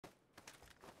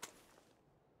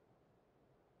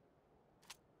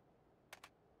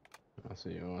I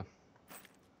see you are.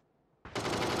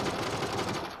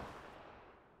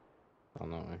 Oh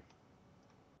no way.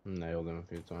 Nailed him a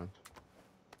few times.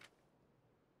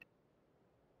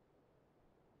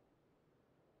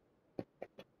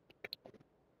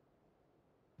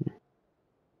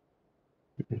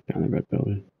 Down the red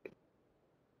building.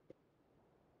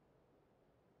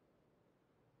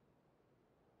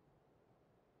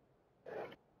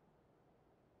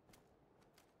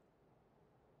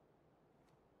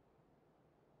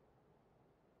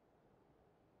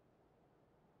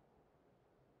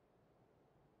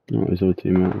 No, his other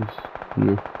teammates.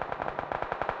 No.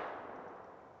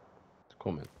 It's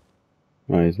coming.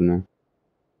 Oh, he's in there.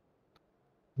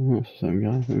 Oh, that's the same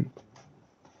guy, I think.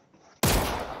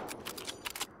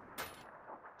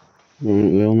 Going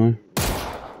up the hill now.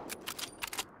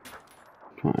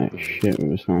 Can't hit shit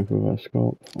with a sniper without a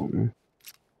scope. Fuck me.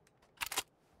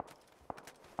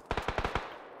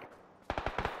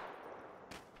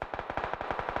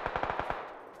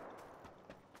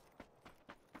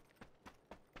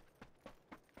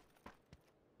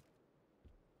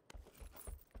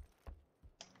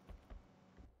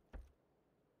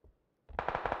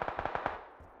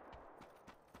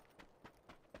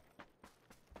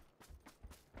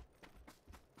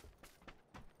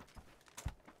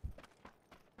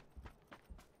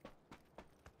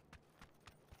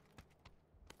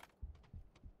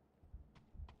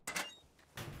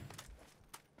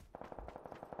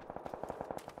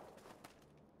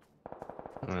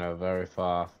 Yeah, very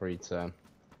far, 310.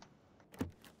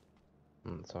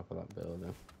 On the top of that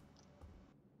building.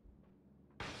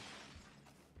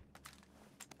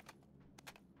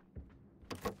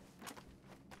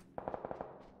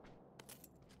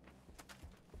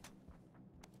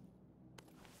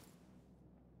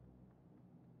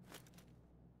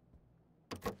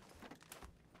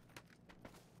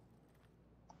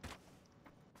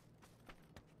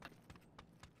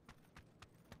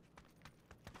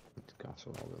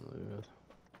 Castle all been looted.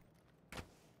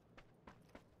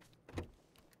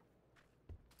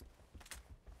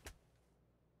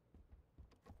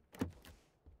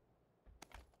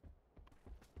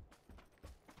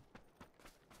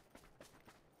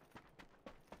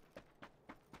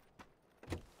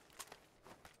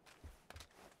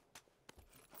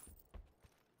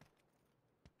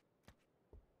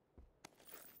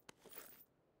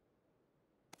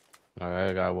 Alright,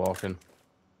 a guy walking.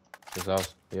 This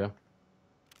house, yeah.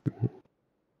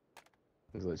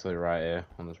 He's literally right here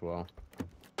on this wall.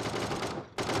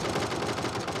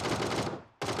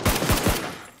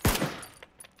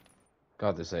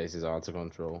 God, this ace is hard to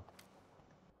control.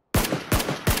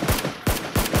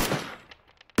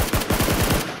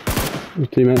 His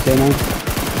teammates there now.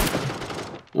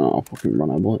 Oh, fucking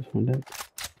run out of bullets. I'm dead.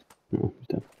 No, he's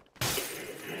dead.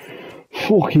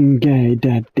 Fucking gay,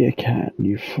 dead dickhead.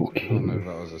 You fucking. I don't know if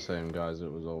that was the same guys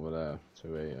that was over there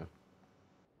to here.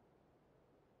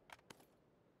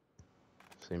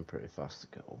 Seemed pretty fast to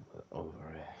get over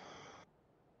here.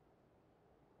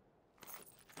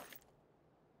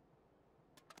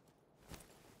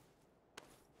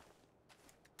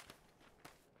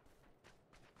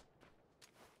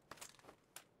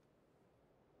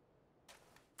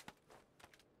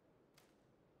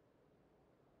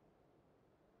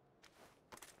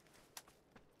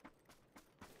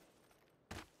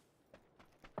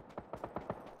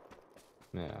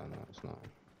 Yeah, no, it's not.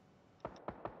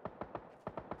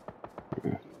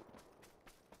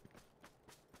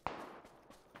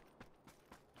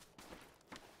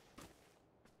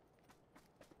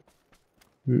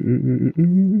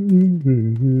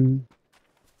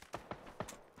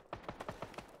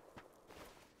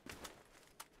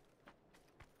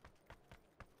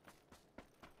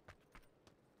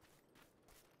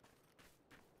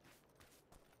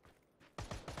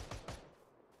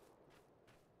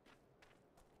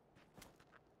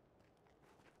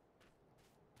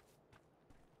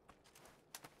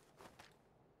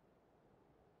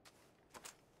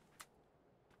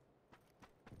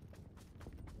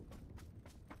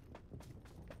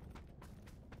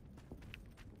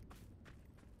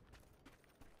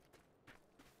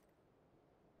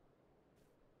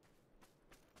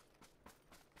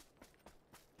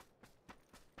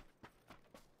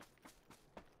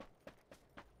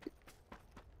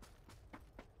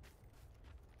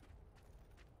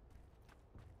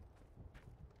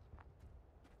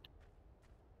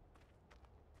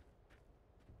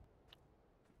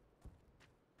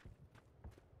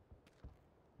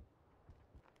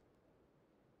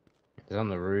 He's on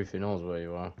the roof, he knows where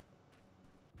you are.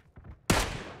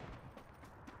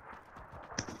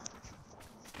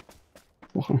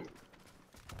 Okay.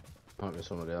 Might be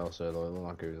somebody else there though, it looked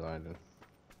like he was hiding.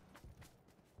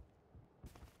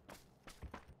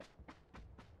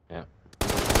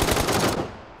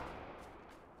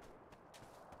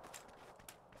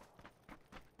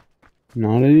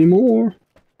 Not anymore.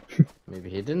 Maybe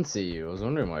he didn't see you. I was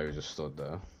wondering why he just stood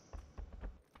there.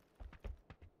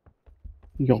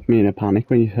 You got me in a panic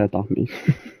when you said that, me.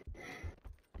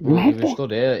 Well, he was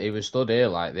stood here. He was stood here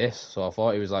like this, so I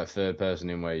thought he was like third person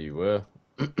in where you were.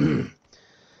 Alright.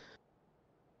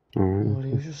 Well,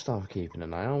 he was just start keeping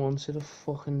an eye on once the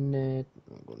fucking I'm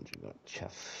going to that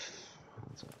chef.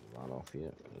 I'll take that off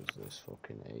here because this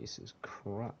fucking ace is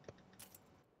crap.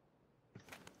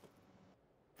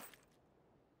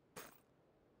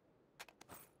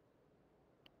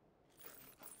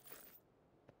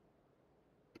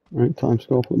 Right, time to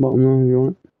go off at the bottom now if you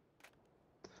want it.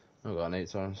 I've got an 8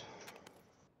 times.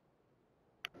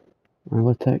 I'll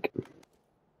attack.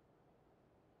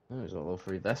 No, he's got level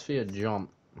 3. That's for your jump.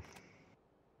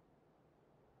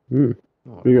 Hmm.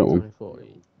 Oh, You got one. 24.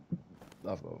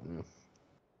 I've got one, yeah.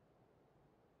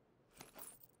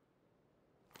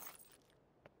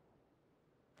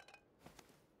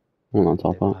 One on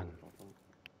top out.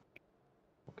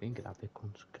 Fucking grab it,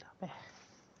 cunts, grab it.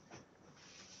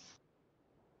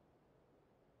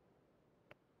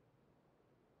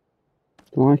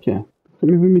 Do I like it? Let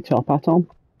me with me top hat on.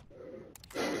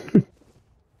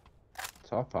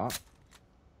 Top hat?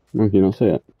 No, can you not see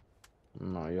it?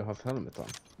 No, you have helmet on.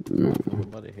 No.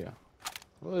 Everybody here.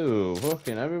 Ooh,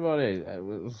 fucking everybody.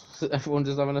 Everyone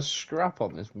just having a scrap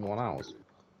on this one house.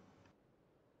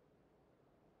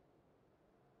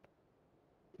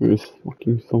 Whose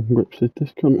fucking thumb grips is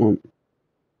this cunt one?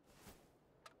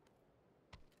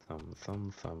 Thumb.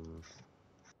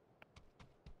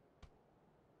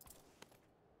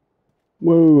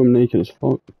 Whoa, I'm naked as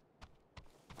fuck.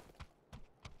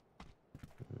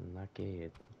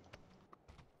 Naked.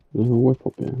 There's a whip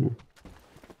up here now.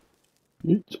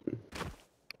 Yeet.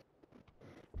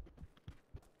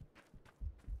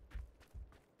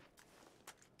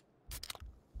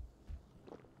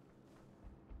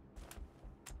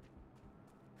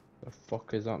 The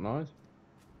fuck is that noise?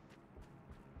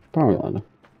 Paraglider.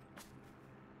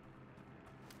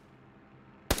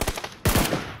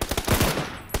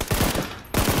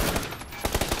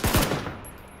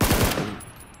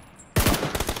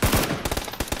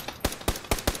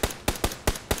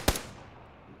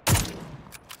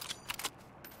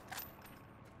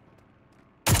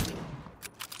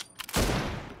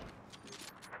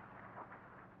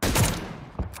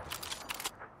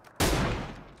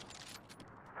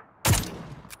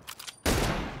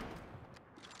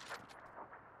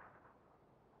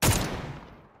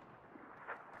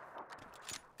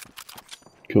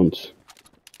 Cunts.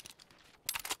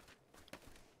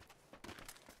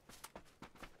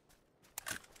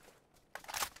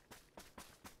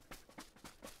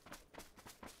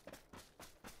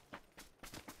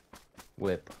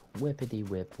 Whip. Whippity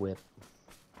whip.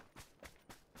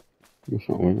 That's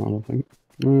not way, I don't think.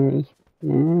 There it is.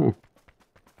 Ah.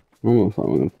 Almost like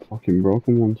one of the fucking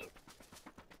broken ones.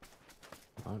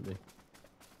 Might be.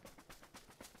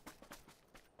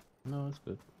 No, it's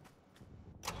good.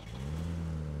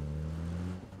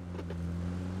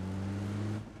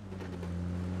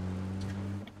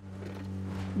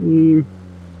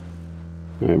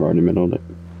 I've already middled it.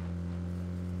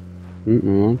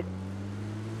 No.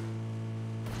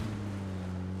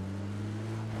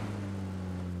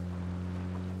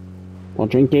 I'll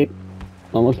drink it.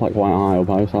 That looks like White Isle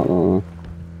house, that though.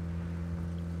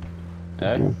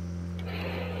 Eh?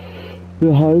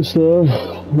 The house there,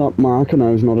 that marker now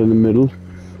is not in the middle.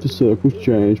 The circle's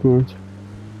changed, mate.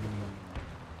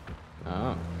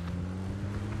 Oh.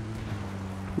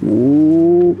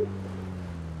 Ooh.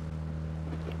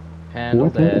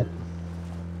 Handled What it.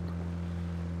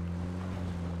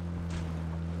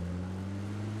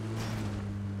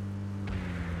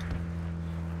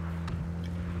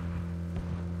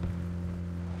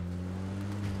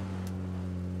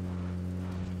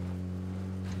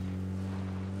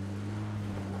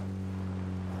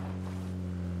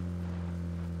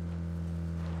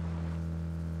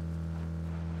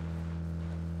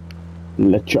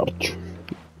 Le church.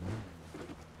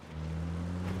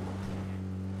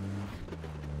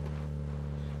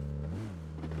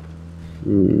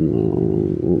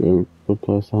 No, good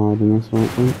place to hide in this, I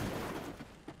think.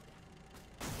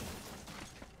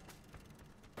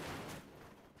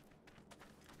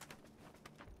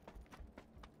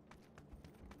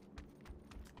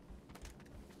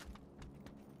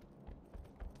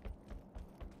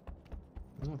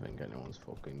 I don't think anyone's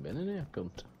fucking been in here,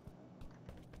 cunt.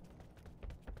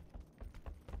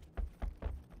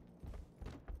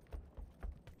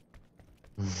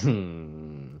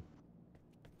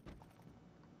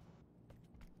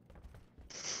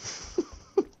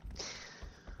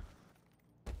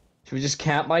 Should we just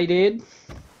camp, my dude?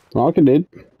 Like I did.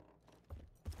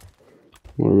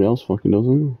 Whatever else fucking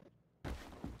doesn't.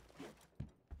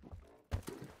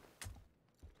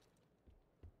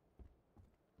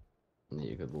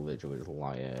 You could literally just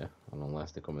lie here, and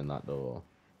unless they come in that door,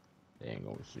 they ain't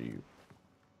gonna see you.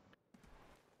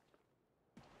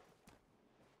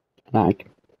 Like.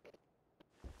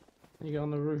 You get on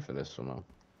the roof of this somehow.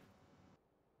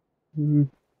 Mm.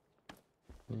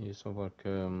 You just have like,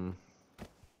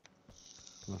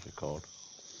 what's it called?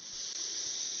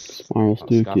 Spiral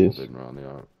staircase. Scaffolding around the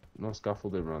out. No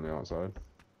scaffolding around the outside.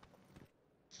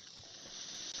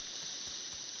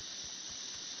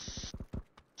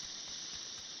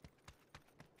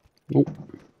 Nope.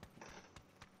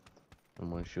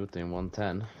 And when shooting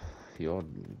 110, your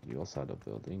side of the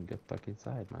building, get back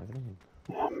inside, my friend.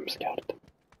 I'm scared.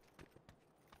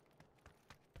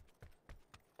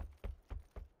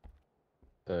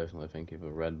 Personally, I think if a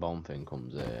red bomb thing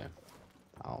comes here,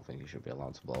 I don't think you should be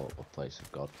allowed to blow up a place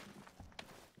of God.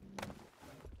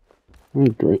 Oh,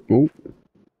 great. Oh.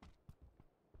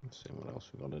 Let's see what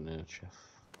else we got in here, chef.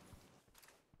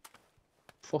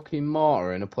 Fucking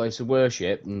mortar in a place of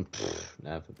worship, and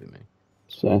never be me.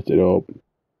 Set it up.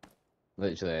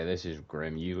 Literally, this is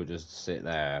grim. You could just sit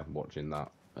there watching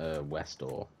that west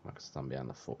door. I could stand behind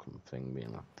the fucking thing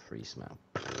being like pre-smell.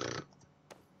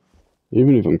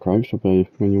 Even if I'm crouched up here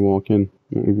when you walk in,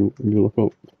 if you look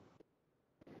up.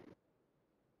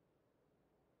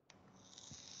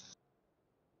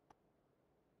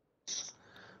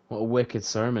 What a wicked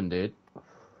sermon, dude.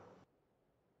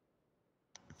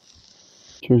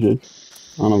 Sure did.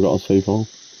 And I've got a C4.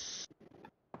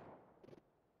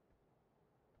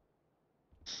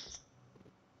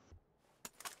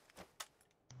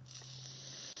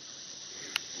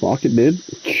 Fuck it, did.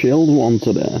 Chilled one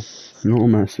today. No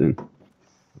messing.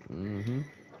 We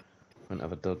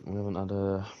haven't had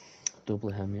a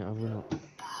double hem yet, have we not?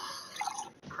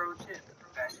 Pro tip,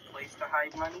 best place to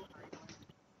hide money?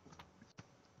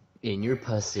 In your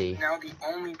pussy. Now the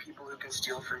only people who can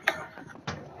steal from you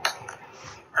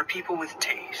are people with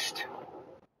taste.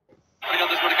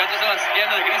 Obrigado, os mercados à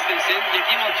esquerda de Christensen e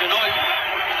aqui al genoll.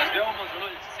 Es veu amb el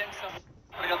genoll sense...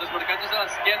 Obrigado, os mercados à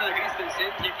esquerda de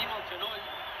Christensen i aquí al genoll.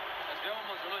 Es veu amb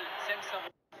el genoll sense...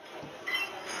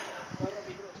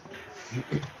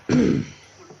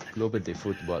 Clube de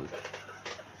football.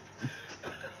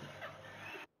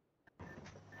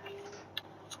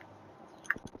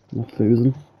 Not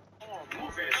losing.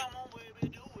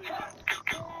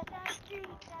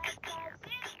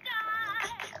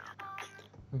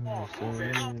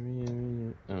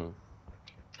 Oh.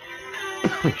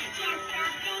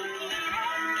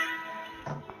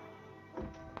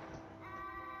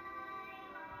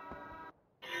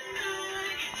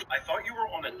 I thought you were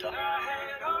on a duck.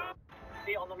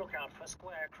 Be on the lookout for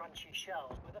square, crunchy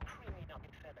shells with a creamy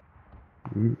nugget filling.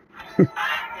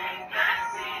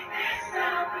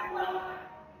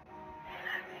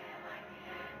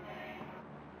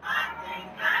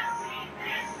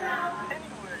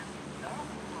 Anyway,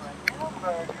 now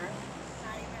for a hamburger.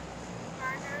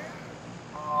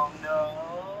 Oh no.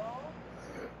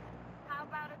 How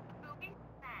about a spooky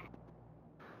snack?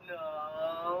 No.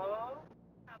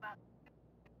 How about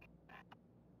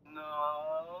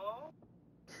No.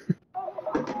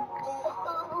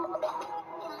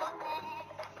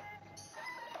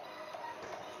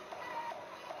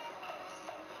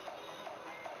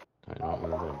 I don't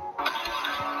move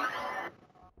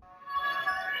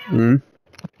in.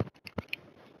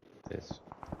 This.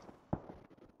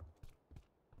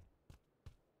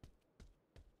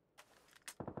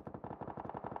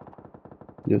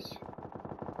 Yes.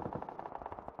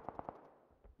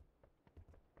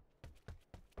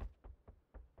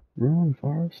 Run,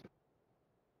 Forrest.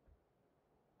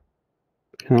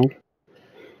 Hell.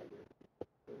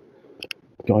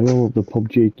 Guile of the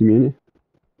PUBG community.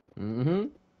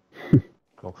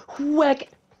 Go. Whack!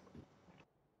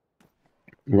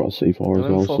 I've got a C4 as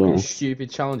Them well, fucking so. stupid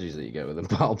challenges that you get with the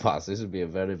battle pass. This would be a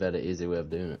very, very easy way of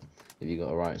doing it. If you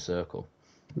got a right circle.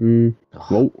 Oh.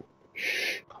 Come.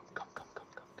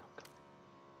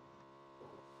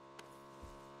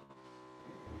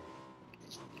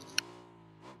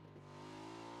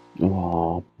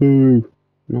 Oh, boo.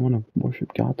 I want to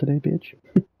worship God today, bitch.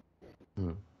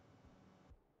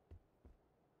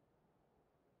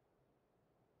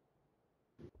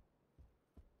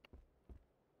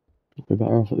 I'll be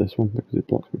better off at this one because it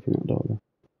blocks me from that door there.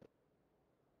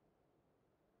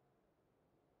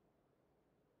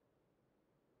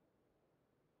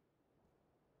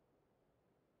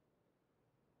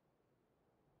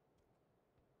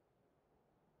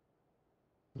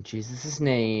 In Jesus'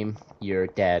 name, you're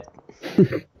dead.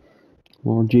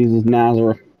 Lord Jesus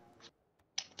Nazareth.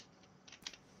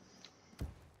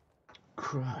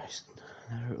 Christ,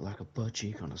 that hurt like a butt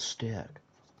cheek on a stick.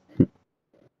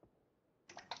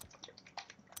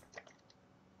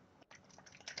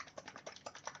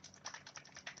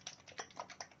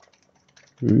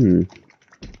 Mmm.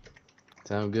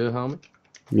 Sound good, homie?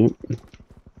 Yep.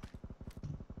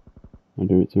 I'll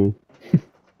do it to me.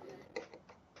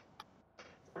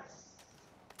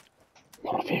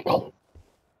 What a vehicle.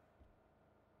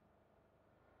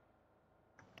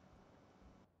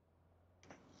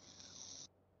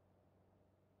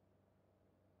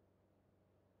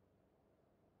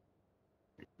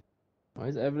 Why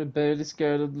is everybody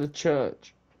scared of the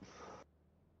church?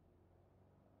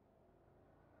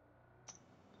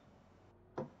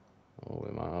 Oh,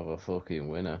 we might have a fucking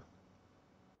winner.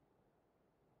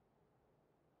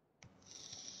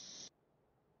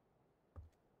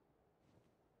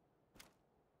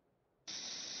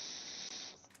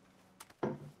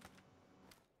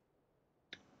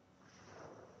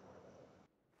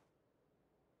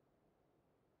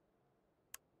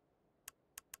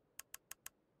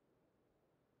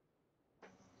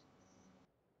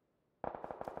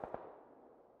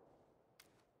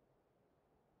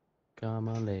 Come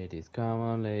on, ladies, come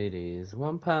on, ladies.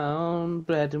 1 pound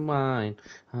bread and wine.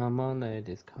 Come on,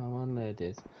 ladies, come on,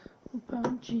 ladies. 1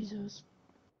 pound, Jesus.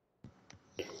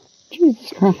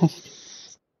 Jesus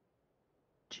Christ.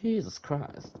 Jesus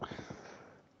Christ.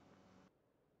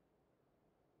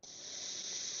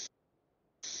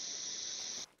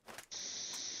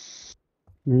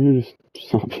 You just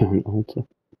sat behind the altar.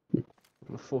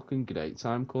 A fucking great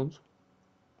time comes.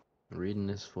 Reading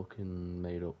this fucking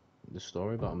this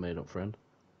story about a made up friend.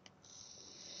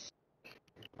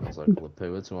 That's like a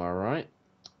pivot to our right.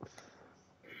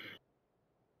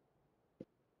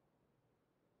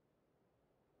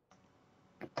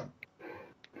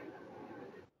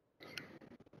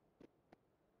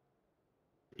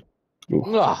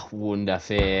 Ah,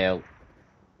 wonderful.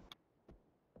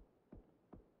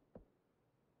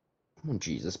 Oh,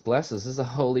 Jesus bless us, this is a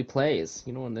holy place.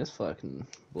 You know when this fucking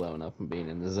blowing up and being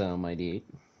in the zone, my dude.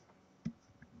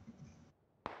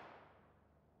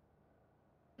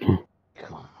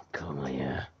 Come on,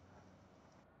 yeah.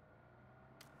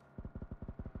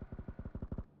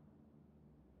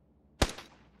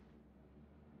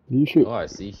 You shoot. Oh, I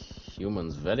see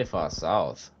humans very far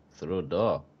south. Through a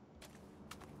door.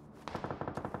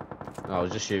 No, I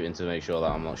was just shooting to make sure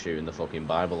that I'm not shooting the fucking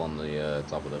Bible on the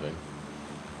top of the thing.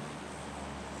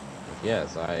 But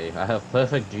yes, I have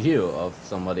perfect view of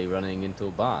somebody running into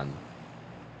a barn.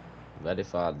 Very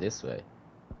far this way.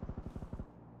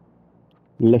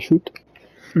 Let's shoot.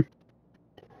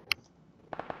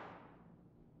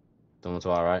 Someone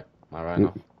to our right. Am I right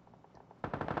Yep. now?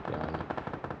 Behind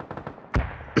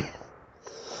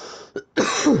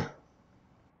me.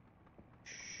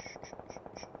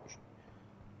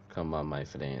 Come on, my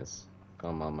friends.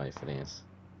 Come on, my friends.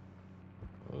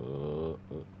 Come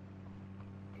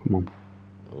on.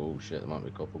 Oh shit, there might be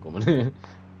a couple coming in.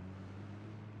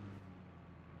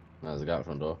 There's a guy at the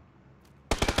front door.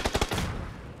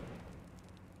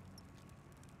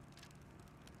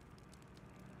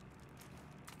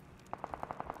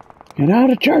 Get out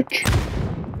of church!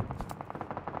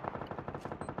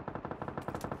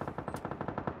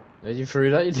 Did you throw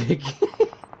that, you dick?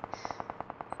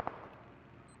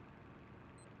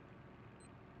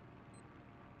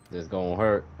 This gonna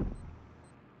hurt.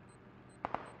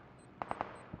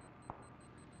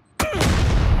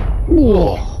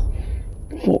 Oh.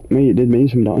 Fuck me, it did me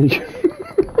some damage.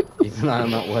 Keep an eye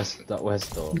on that west door.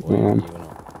 Where you know.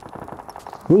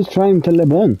 Who's trying to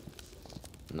live on?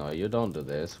 No, you don't do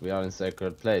this. We are in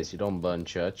sacred place. You don't burn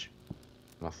church,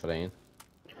 my friend.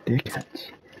 Dickheads.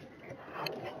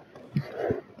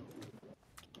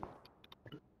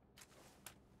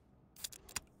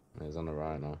 He's on the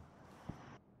right now.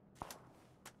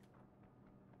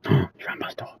 He ran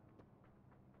past door.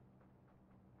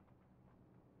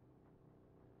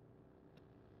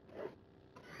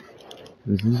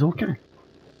 This is okay.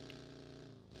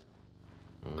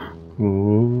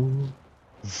 Oh.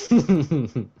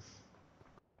 Come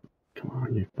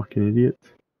on, you fucking idiot.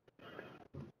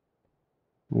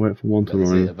 I'll wait for one to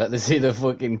run in. I bet they see the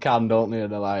fucking can, don't they?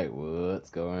 And they're like, what's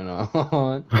going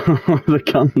on? The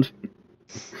cans.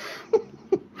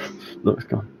 Look, it's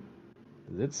gone.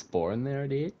 Is it spore in there,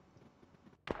 dude?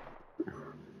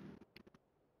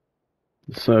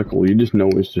 The circle, you just know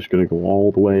it's just gonna go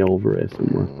all the way over here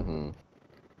somewhere.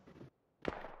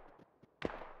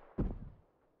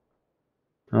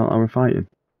 Are we fighting?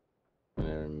 And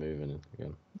they're moving it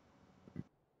again.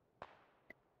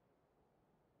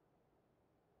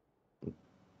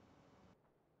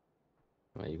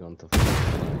 Where are you going to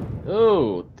fuck?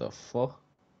 Oh, what the fuck?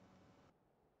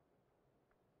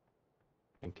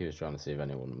 think he was trying to see if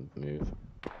anyone would move.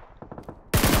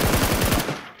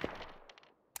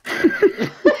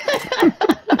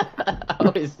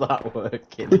 How is that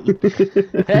working?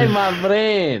 Hey, my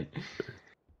friend!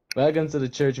 Welcome to the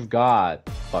Church of God,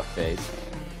 fuckface.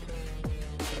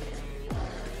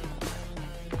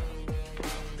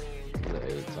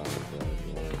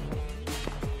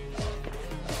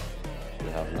 We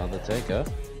have another taker.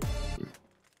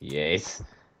 Yes.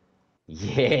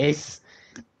 Yes!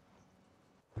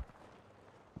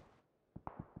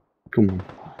 Come on.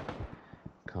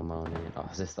 Come on in. Oh,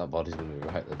 is this that body's gonna be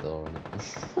right at the door,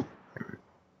 isn't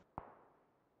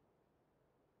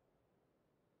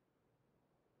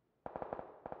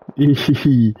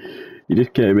it? He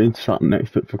just came in, sat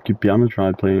next to the fucking piano,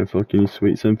 tried playing a fucking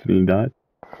Sweet Symphony and died.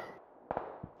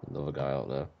 Another guy out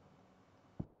there.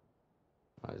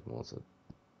 There's more to...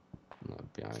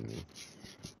 Not behind me.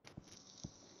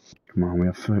 Come on, we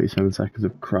have 37 seconds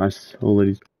of Christ's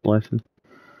holy blessing.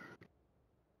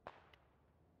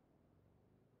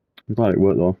 I'm glad it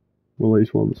worked though. Well, at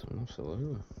least once.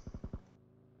 Absolutely.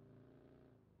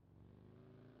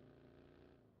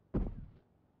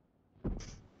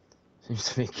 Seems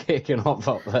to be kicking off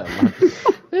up there, man.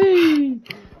 Hey!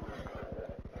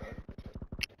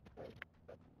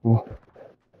 Oh.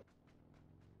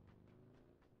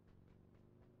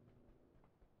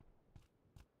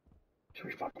 Should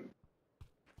we fuck him?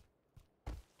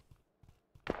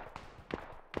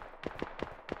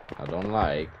 I don't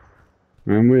like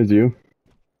I'm with you.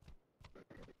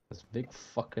 this big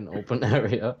fucking open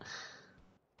area.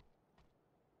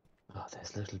 Oh,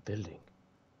 there's a little building.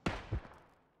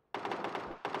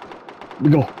 We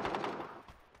go.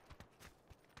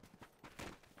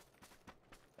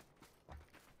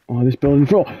 Oh, this building in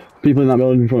front. People in that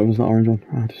building in front of us, that orange one.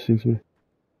 Ah, I just seen somebody.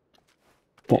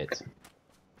 Fuck. Hit.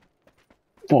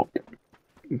 Fuck.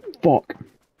 Fuck.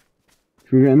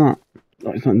 Should we get in that?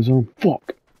 That's not in the zone.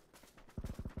 Fuck.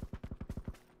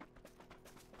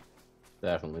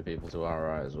 Definitely people to our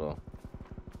right as well.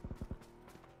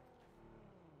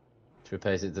 Should we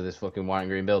pace it to this fucking white and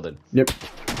green building? Yep.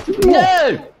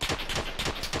 No!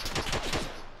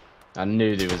 I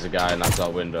knew there was a guy in that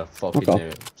top window. Fucking Okay. knew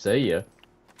it. See ya.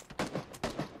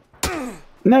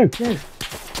 No. No.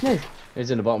 No. He's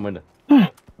in the bottom window.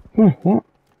 What?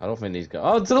 I don't think these guys.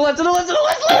 Oh, to the left, to the left, to the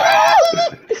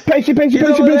left! Pacey, Pacey, Get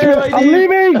Pacey, over Pacey. there, I'm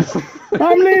leaving!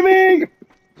 I'm leaving!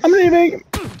 I'm leaving!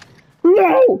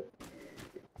 No!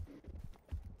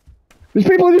 There's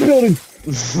people in this building!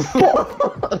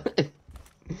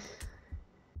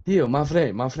 Here, my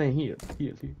friend, here.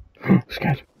 Here.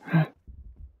 Scared.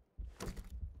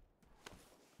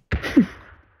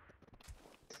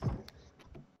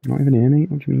 Not even here, mate.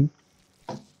 What do you mean?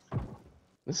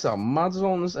 This is a mad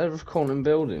zone that's ever caught in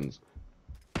buildings.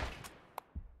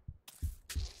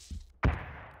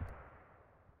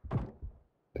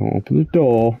 Don't open the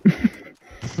door.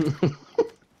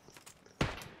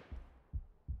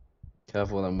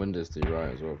 Careful of them windows to your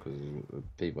right as well, because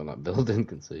people in that building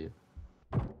can see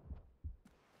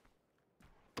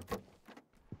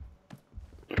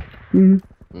you.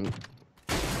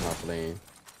 Lovely.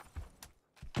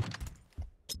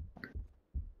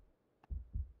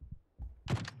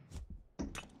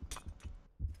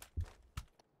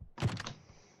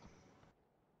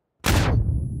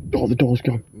 Oh, the door's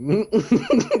gone.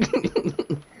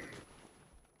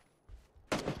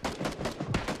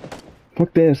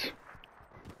 Fuck this.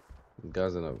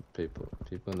 Guys in the people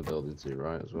in the building to your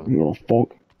right as well. Oh,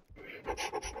 fuck.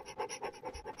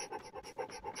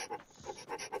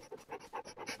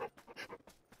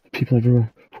 People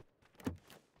everywhere.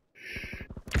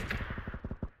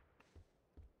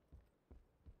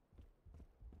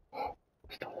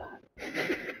 Stop that.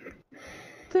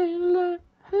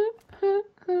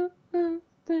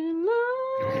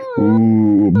 Ooh.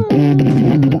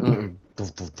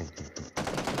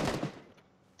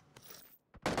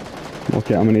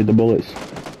 Okay, I'm gonna need the bullets.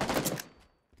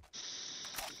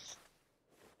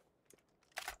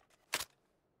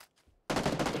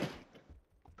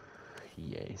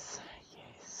 Yes.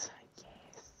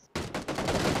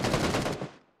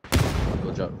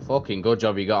 Good job. Fucking good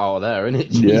job you got out of there, innit?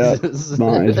 Yeah, Jesus.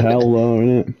 smart as hell though,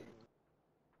 innit?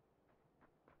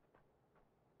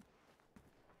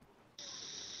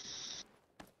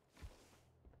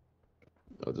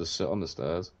 I'll just sit on the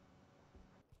stairs.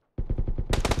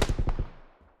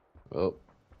 Oh.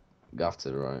 Gaff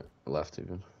to the right. Left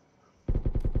even.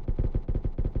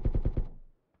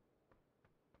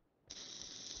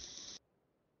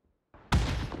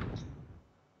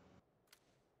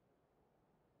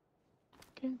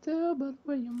 Can't tell by the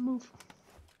way you move.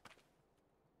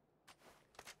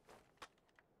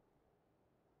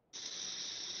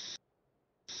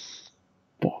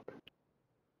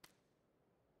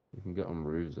 get on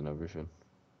roofs and everything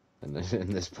in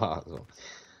this part, so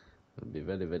be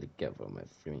very, very careful, my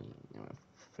friend.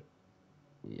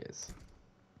 Yes.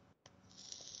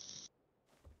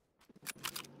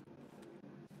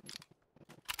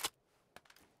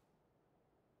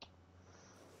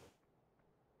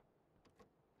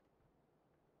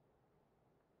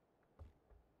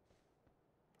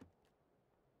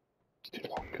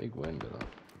 Big wind of that.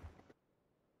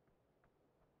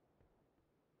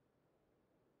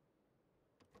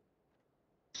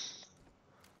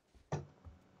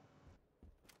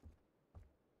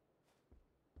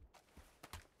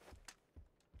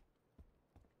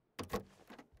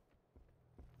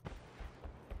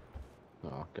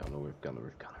 Oh, get on the roof, get on the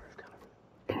roof, get on the roof, get on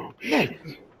the roof.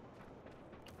 Shit.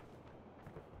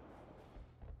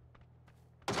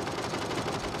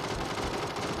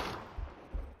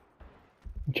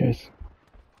 Chase.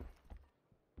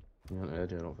 You haven't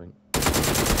heard it, I don't think.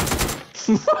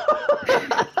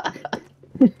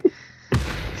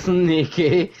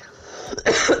 Sneaky.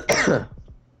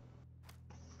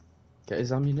 Get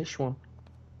his ammunition one.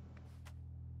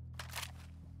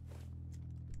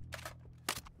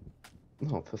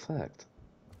 Oh, perfect.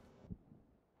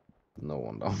 No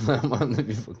one down there, man. They'd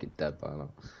be fucking dead by now.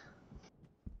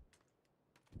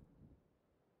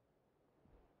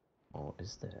 Or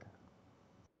is there?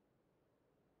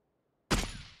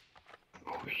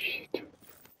 Oh shit.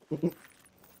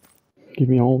 Give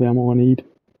me all the ammo I need.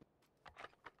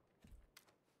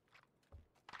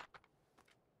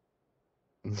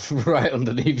 Right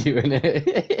underneath you, innit?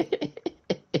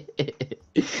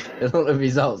 I don't know if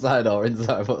he's outside or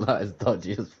inside, but that is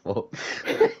dodgy as fuck.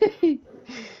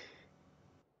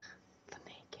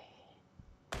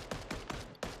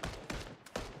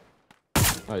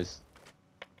 Nice.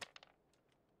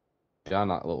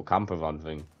 Behind that little camper van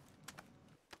thing.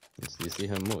 You see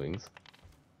him moving?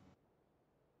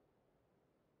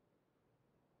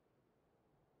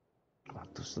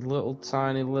 Just a little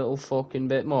tiny little fucking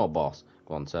bit more, boss.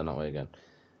 Go on, turn that way again.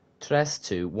 3,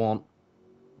 2, 1.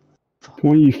 Come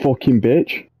on, you fucking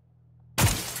bitch.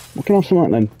 We can have some of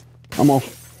that then. I'm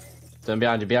off. Turn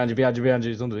behind you, behind you, behind you, behind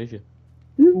you. He's underneath you.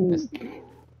 Yes.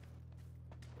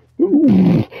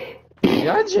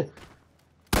 Behind you.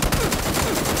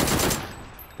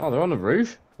 Oh, they're on the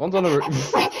roof. One's on the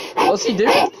roof. What's he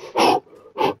doing?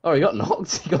 Oh, he got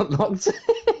knocked. He got knocked.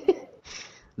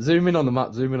 Zoom in on the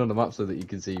map. Zoom in on the map so that you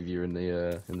can see if you're in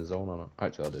the zone or not.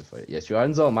 Actually, I'll do it for you. Yes, you are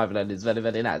in zone, my friend. It's very,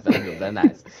 very nice. Very good. Very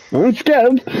nice. I'm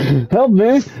scared. Help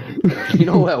me. You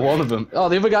know where one of them? Oh,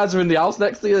 the other guys are in the house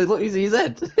next to you. Look, you see his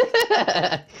head.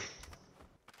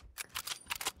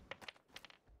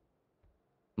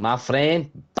 My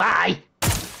friend, bye.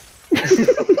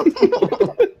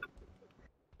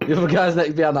 The other guy's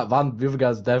next behind that van. The other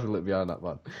guy's definitely behind that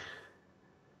van.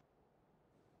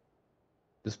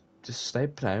 Just stay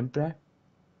prime, bro.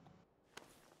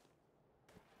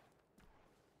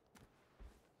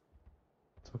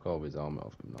 Took all his armor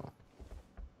off him now.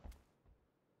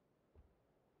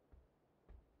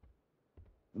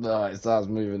 No, it starts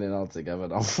moving in all together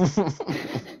now. Yes, very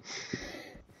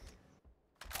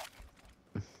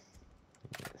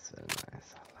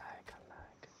nice. I like.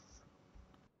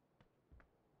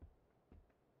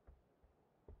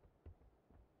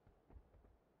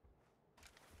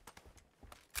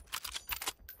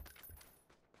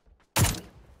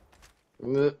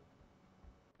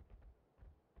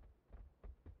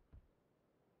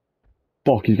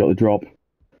 Fuck, he's got the drop.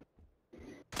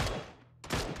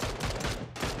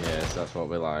 Yes, that's what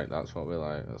we like. That's what we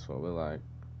like. That's what we like.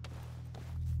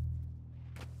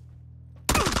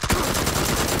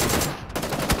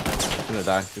 I'm gonna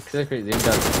die. Secret the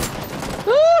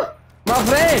my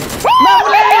friend! My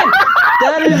friend!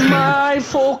 That is my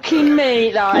fucking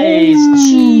mate, that is.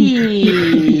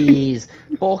 Jeez.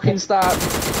 Fucking start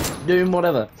doing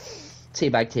whatever.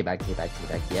 Teabag.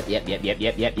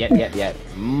 Yep.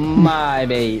 My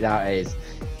mate, that is.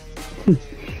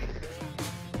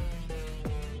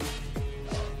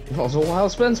 Also, while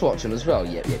Spence watching as well.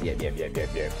 Yep.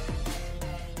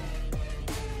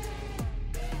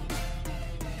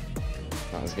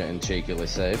 That was getting cheekily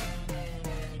saved.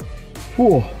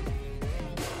 Whoa.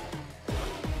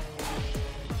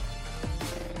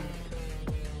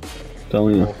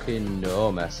 Telling you. Fucking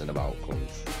no messing about,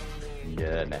 cunts.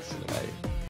 No messing about.